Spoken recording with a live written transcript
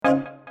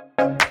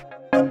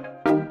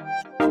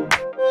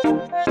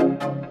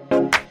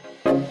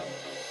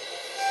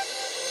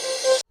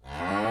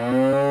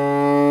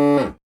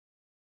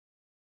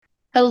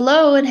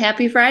Hello and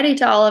happy Friday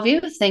to all of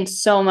you.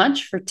 Thanks so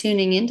much for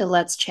tuning in to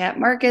Let's Chat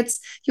Markets,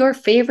 your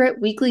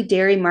favorite weekly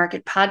dairy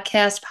market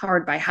podcast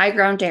powered by High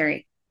Ground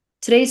Dairy.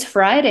 Today's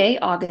Friday,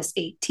 August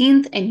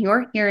 18th, and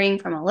you're hearing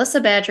from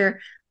Alyssa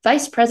Badger,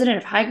 Vice President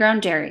of High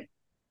Ground Dairy.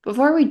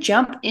 Before we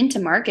jump into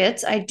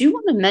markets, I do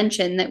want to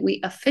mention that we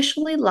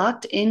officially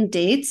locked in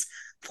dates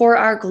for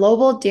our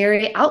Global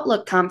Dairy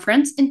Outlook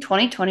Conference in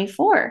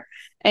 2024,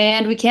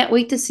 and we can't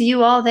wait to see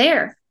you all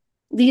there.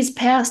 These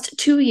past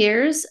 2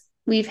 years,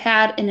 we've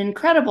had an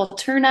incredible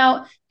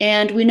turnout,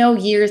 and we know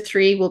year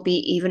three will be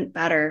even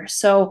better.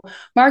 So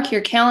mark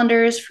your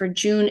calendars for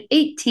June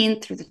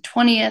 18th through the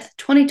 20th,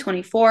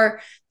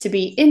 2024, to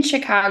be in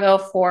Chicago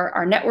for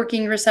our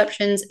networking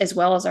receptions as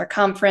well as our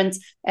conference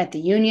at the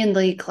Union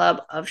League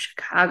Club of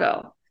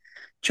Chicago.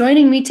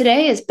 Joining me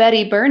today is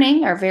Betty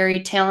Burning, our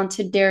very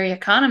talented dairy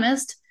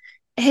economist.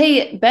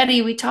 Hey,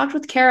 Betty, we talked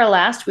with Kara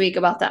last week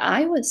about the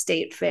Iowa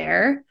State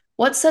Fair.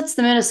 What sets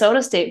the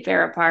Minnesota State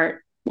Fair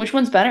apart? Which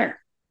one's better?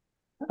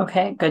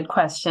 Okay, good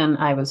question.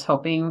 I was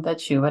hoping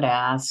that you would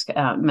ask.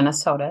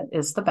 Minnesota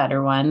is the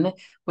better one.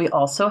 We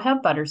also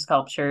have butter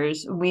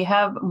sculptures. We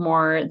have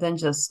more than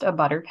just a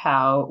butter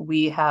cow.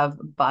 We have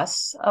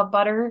busts of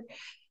butter.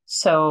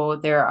 So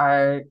there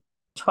are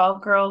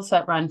 12 girls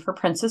that run for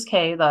Princess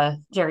K,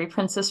 the Dairy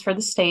Princess for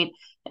the state,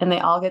 and they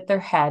all get their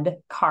head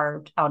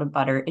carved out of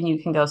butter. And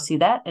you can go see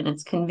that. And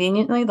it's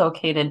conveniently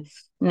located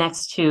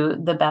next to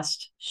the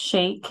best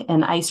shake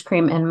and ice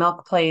cream and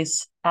milk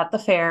place at the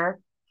fair.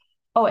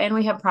 Oh, and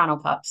we have Pronto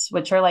Pups,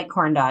 which are like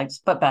corn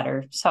dogs, but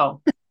better.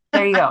 So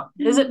there you go.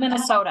 Visit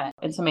Minnesota.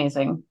 It's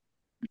amazing.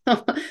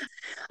 All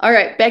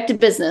right, back to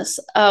business.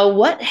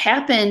 What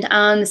happened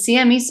on the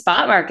CME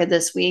spot market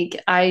this week?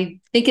 I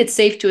think it's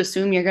safe to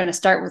assume you're going to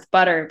start with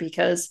butter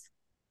because,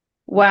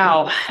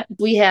 wow,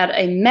 we had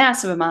a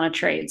massive amount of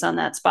trades on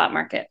that spot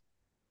market.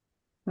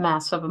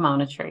 Massive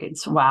amount of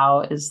trades.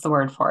 Wow is the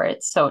word for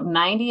it. So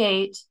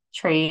 98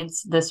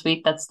 trades this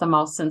week. That's the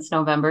most since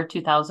November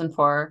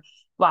 2004.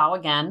 Wow,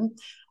 again.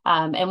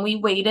 And we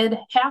waited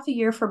half a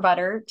year for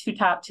butter to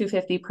top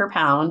 250 per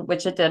pound,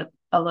 which it did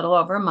a little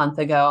over a month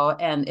ago,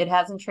 and it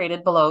hasn't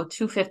traded below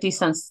 250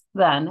 since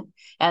then.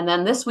 And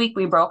then this week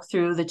we broke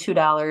through the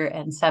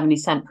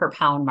 $2.70 per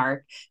pound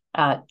mark.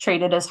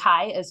 Traded as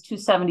high as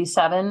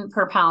 277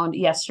 per pound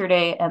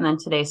yesterday, and then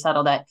today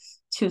settled at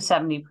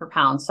 270 per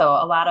pound. So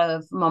a lot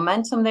of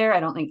momentum there. I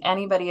don't think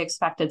anybody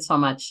expected so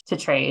much to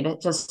trade.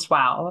 Just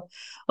wow.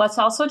 Let's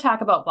also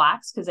talk about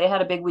blocks because they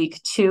had a big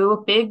week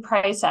too. Big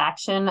price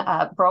action,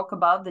 broke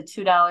above the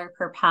 $2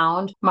 per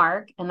pound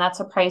mark. And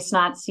that's a price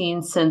not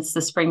seen since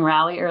the spring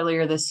rally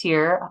earlier this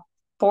year.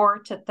 4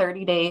 to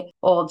 30-day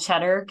old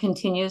cheddar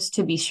continues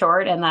to be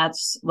short, and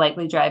that's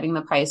likely driving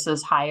the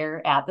prices higher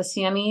at the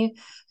CME.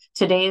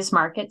 Today's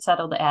market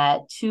settled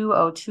at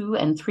 202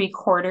 and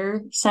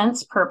 3/4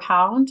 cents per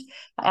pound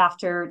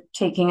after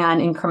taking on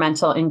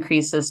incremental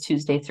increases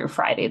Tuesday through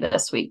Friday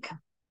this week.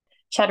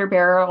 Cheddar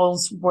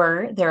barrels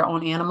were their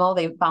own animal.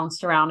 They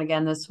bounced around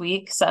again this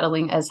week,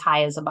 settling as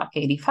high as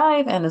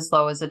 $1.85 and as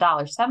low as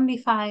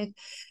 $1.75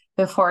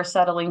 before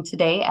settling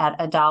today at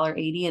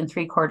 $1.80 and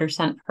 3/4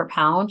 cents per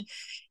pound.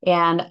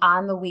 And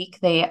on the week,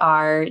 they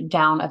are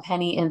down a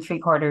penny and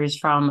 3/4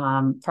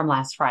 from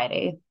last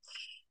Friday.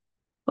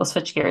 We'll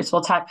switch gears.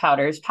 We'll talk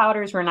powders.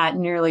 Powders were not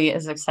nearly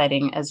as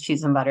exciting as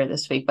cheese and butter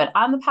this week, but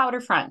on the powder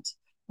front,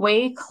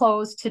 whey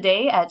closed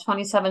today at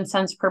 27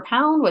 cents per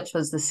pound, which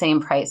was the same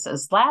price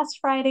as last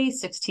Friday.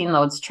 16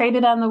 loads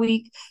traded on the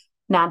week.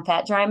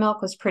 Non-fat dry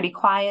milk was pretty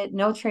quiet.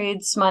 No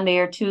trades Monday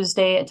or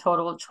Tuesday, a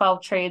total of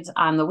 12 trades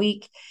on the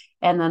week.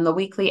 And then the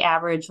weekly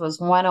average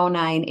was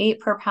 109.8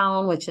 per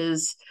pound, which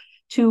is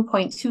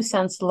 2.2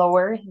 cents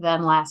lower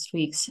than last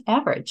week's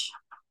average.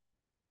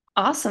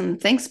 Awesome.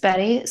 Thanks,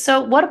 Betty.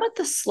 So, what about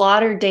the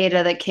slaughter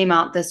data that came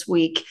out this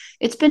week?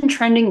 It's been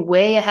trending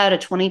way ahead of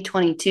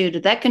 2022.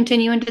 Did that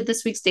continue into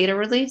this week's data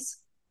release?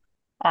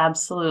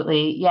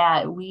 Absolutely.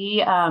 Yeah,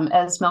 we,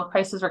 as milk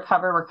prices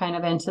recover, we're kind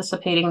of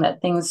anticipating that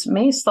things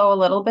may slow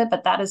a little bit,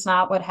 but that is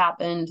not what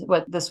happened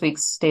with this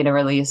week's data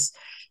release.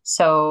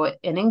 So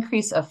an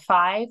increase of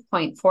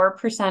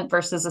 5.4%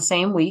 versus the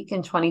same week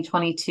in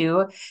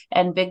 2022,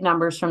 and big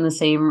numbers from the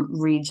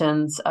same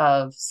regions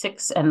of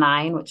 6 and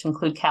 9, which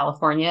include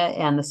California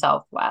and the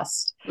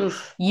Southwest.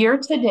 Oof. Year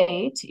to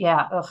date,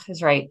 yeah,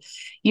 is right.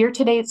 Year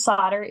to date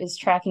slaughter is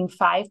tracking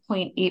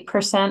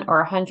 5.8%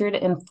 or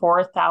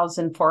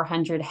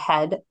 104,400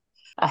 head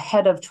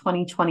ahead of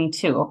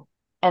 2022.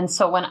 And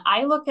so when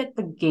I look at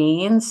the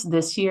gains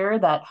this year,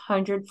 that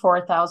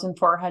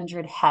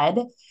 104,400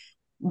 head,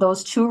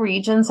 those two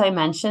regions I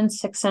mentioned,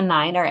 6 and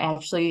 9, are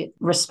actually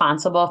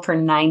responsible for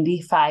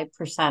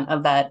 95%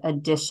 of that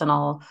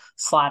additional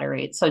slaughter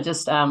rate. So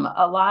just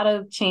a lot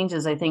of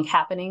changes, I think,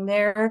 happening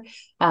there,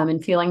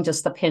 and feeling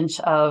just the pinch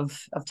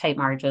of tight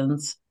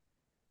margins.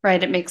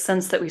 Right. It makes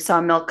sense that we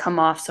saw milk come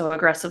off so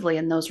aggressively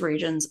in those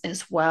regions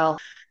as well.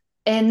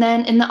 And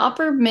then in the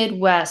upper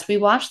Midwest, we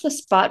watched the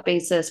spot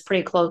basis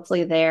pretty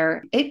closely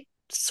there. It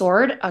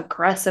soared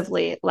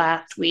aggressively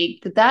last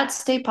week. Did that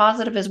stay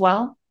positive as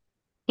well?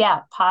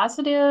 Yeah,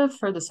 positive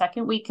for the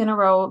second week in a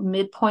row,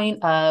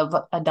 midpoint of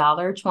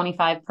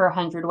 $1.25 per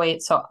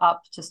hundredweight. So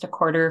up just a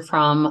quarter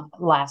from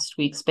last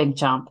week's big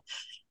jump.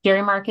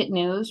 Dairy Market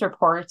News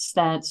reports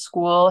that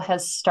school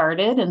has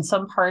started in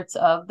some parts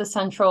of the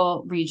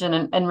central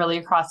region and really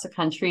across the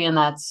country, and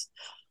that's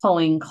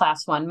pulling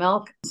class one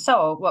milk.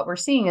 So what we're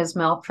seeing is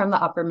milk from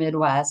the upper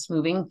Midwest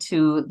moving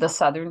to the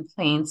southern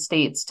plains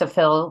states to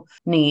fill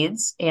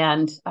needs.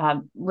 And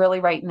really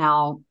right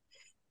now,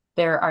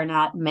 there are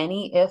not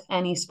many, if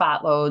any,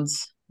 spot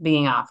loads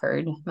being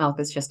offered. Milk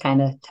is just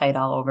kind of tight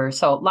all over.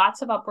 So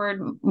lots of upward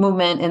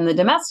movement in the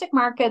domestic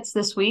markets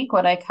this week,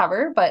 what I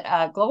cover,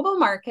 but global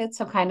markets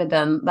have kind of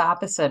done the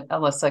opposite.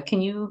 Alyssa,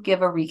 can you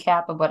give a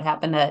recap of what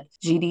happened at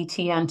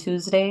GDT on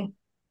Tuesday?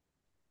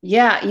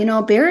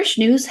 Yeah, bearish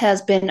news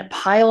has been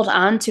piled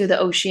onto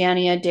the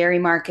Oceania dairy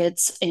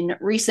markets in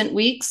recent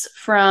weeks,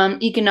 from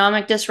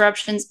economic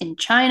disruptions in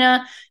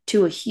China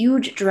to a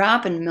huge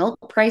drop in milk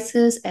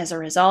prices as a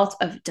result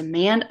of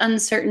demand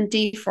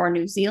uncertainty for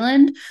New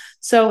Zealand.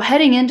 So,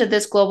 heading into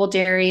this global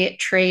dairy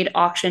trade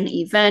auction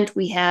event,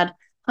 we had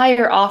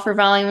higher offer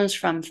volumes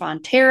from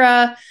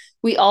Fonterra.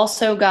 We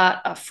also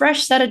got a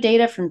fresh set of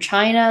data from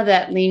China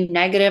that leaned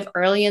negative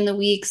early in the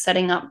week,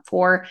 setting up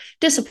for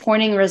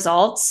disappointing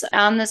results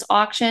on this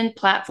auction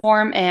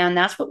platform. And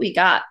that's what we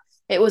got.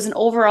 It was an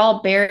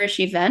overall bearish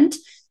event,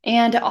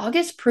 and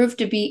August proved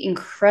to be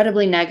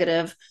incredibly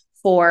negative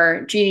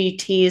for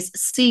GDT's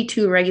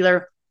C2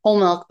 regular whole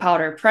milk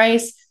powder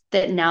price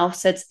that now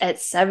sits at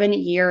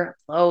 7-year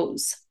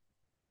lows.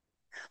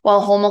 While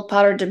whole milk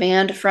powder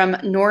demand from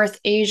North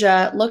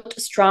Asia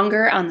looked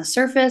stronger on the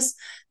surface,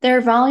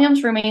 their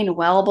volumes remained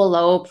well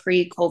below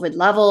pre-COVID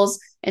levels.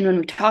 And when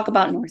we talk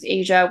about North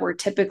Asia, we're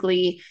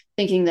typically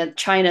thinking that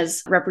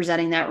China's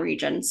representing that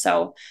region.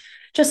 So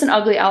just an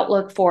ugly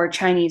outlook for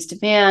Chinese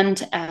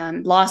demand.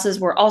 Losses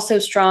were also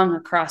strong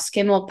across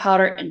skim milk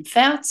powder and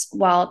fats,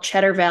 while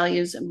cheddar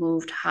values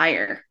moved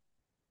higher.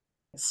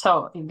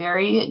 So a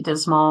very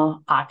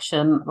dismal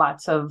auction,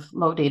 lots of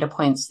low data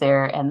points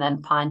there. And then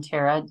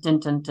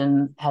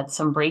Fonterra had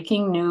some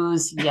breaking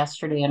news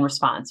yesterday in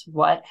response.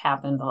 What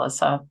happened,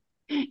 Alyssa?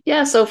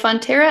 Yeah, so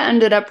Fonterra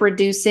ended up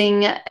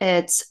reducing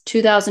its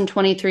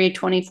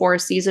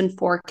 2023-24 season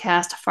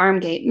forecast farm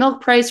gate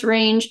milk price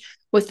range,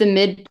 with the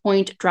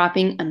midpoint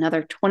dropping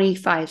another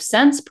 25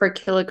 cents per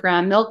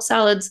kilogram milk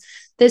solids.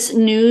 This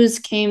news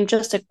came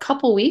just a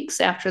couple weeks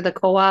after the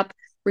co-op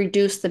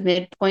reduced the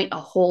midpoint a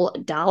whole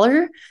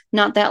dollar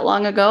not that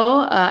long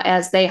ago,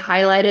 as they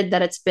highlighted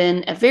that it's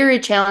been a very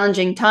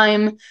challenging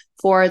time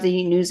for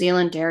the New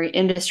Zealand dairy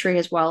industry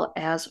as well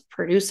as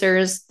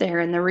producers there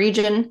in the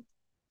region.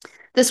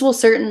 This will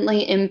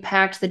certainly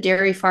impact the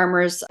dairy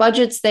farmers'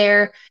 budgets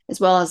there,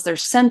 as well as their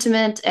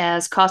sentiment,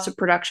 as cost of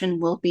production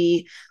will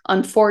be,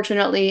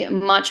 unfortunately,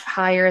 much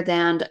higher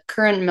than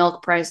current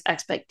milk price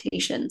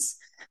expectations.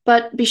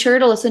 But be sure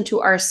to listen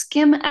to our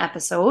skim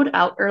episode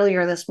out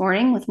earlier this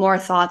morning with more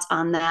thoughts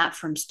on that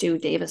from Stu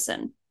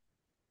Davison.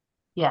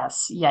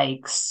 Yes,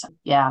 yikes.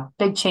 Yeah,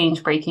 big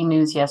change, breaking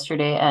news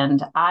yesterday.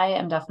 And I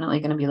am definitely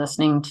going to be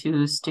listening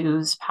to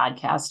Stu's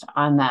podcast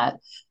on that.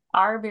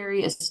 Our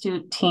very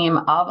astute team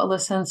of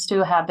Alyssa and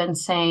Stu have been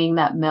saying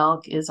that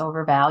milk is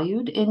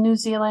overvalued in New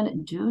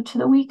Zealand due to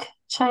the weak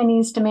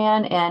Chinese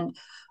demand. And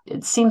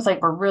it seems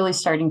like we're really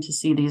starting to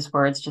see these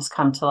words just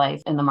come to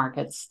life in the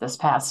markets this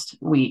past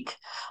week.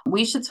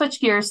 We should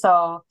switch gears,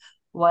 though.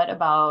 What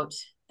about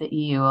the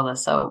EU,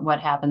 Alyssa? What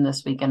happened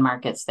this week in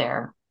markets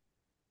there?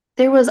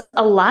 There was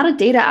a lot of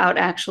data out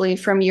actually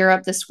from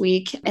Europe this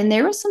week, and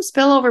there was some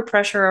spillover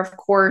pressure, of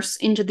course,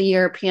 into the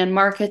European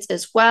markets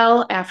as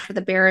well after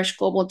the bearish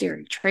global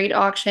dairy trade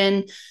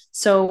auction.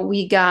 So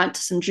we got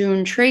some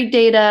June trade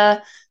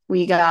data,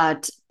 we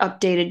got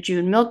updated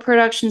June milk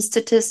production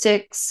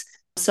statistics.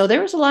 So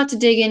there was a lot to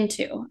dig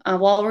into.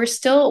 While we're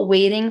still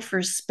waiting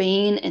for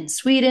Spain and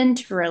Sweden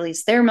to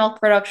release their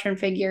milk production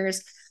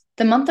figures,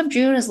 the month of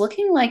June is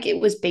looking like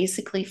it was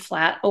basically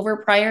flat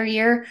over prior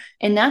year,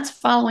 and that's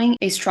following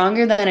a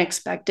stronger than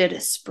expected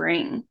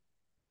spring.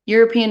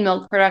 European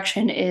milk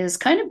production is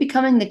kind of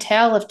becoming the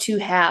tale of two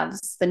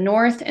halves, the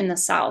North and the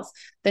South.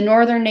 The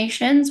northern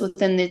nations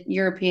within the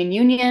European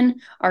Union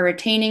are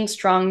retaining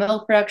strong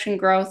milk production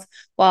growth,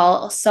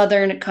 while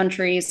southern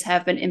countries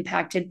have been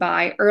impacted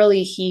by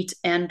early heat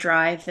and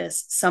dry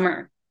this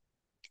summer.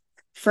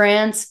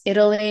 France,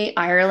 Italy,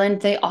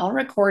 Ireland, they all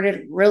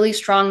recorded really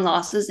strong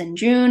losses in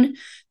June,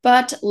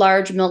 but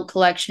large milk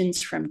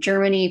collections from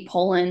Germany,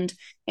 Poland,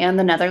 and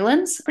the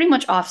Netherlands pretty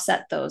much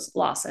offset those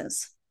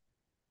losses.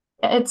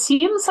 It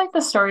seems like the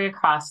story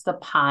across the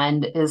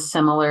pond is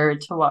similar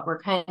to what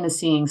we're kind of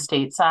seeing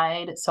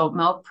stateside. So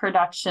milk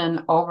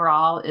production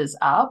overall is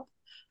up,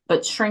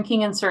 but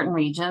shrinking in certain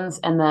regions,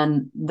 and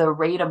then the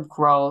rate of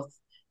growth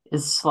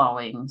is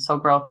slowing. So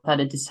growth at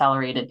a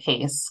decelerated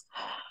pace.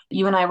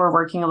 You and I were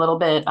working a little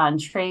bit on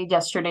trade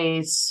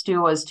yesterday.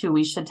 Stu was too.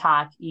 We should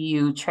talk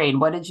EU trade.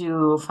 What did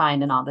you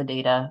find in all the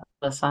data,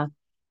 Alyssa?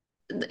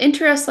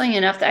 Interestingly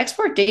enough, the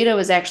export data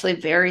was actually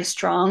very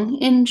strong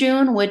in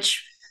June,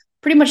 which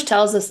pretty much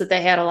tells us that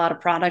they had a lot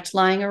of product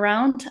lying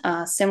around.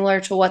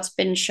 Similar to what's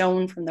been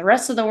shown from the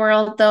rest of the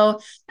world, though,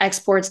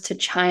 exports to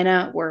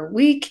China were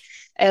weak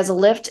as a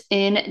lift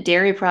in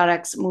dairy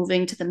products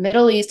moving to the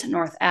Middle East,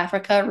 North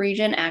Africa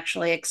region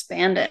actually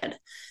expanded.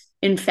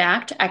 In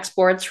fact,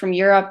 exports from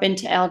Europe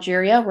into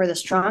Algeria were the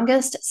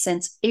strongest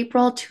since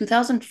April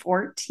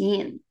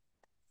 2014.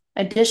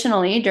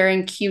 Additionally,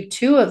 during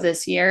Q2 of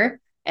this year,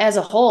 as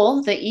a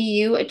whole, the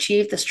EU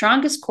achieved the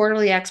strongest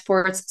quarterly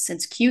exports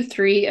since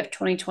Q3 of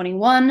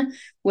 2021,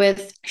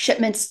 with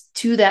shipments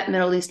to that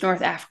Middle East,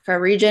 North Africa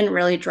region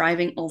really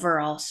driving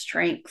overall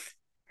strength.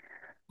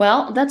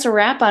 Well, that's a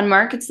wrap on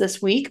markets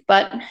this week,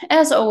 but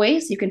as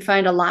always, you can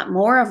find a lot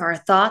more of our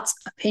thoughts,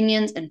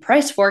 opinions, and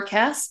price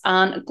forecasts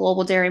on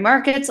global dairy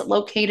markets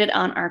located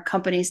on our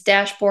company's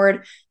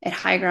dashboard at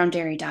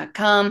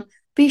highgrounddairy.com.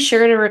 Be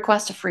sure to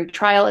request a free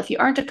trial if you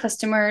aren't a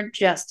customer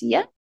just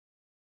yet.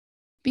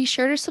 Be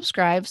sure to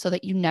subscribe so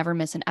that you never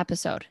miss an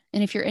episode.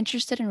 And if you're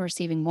interested in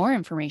receiving more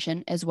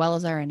information as well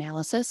as our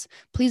analysis,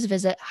 please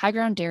visit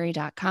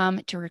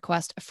highgrounddairy.com to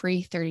request a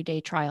free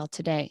 30-day trial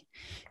today.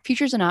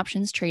 Futures and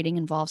options trading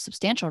involves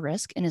substantial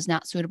risk and is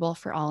not suitable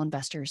for all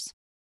investors.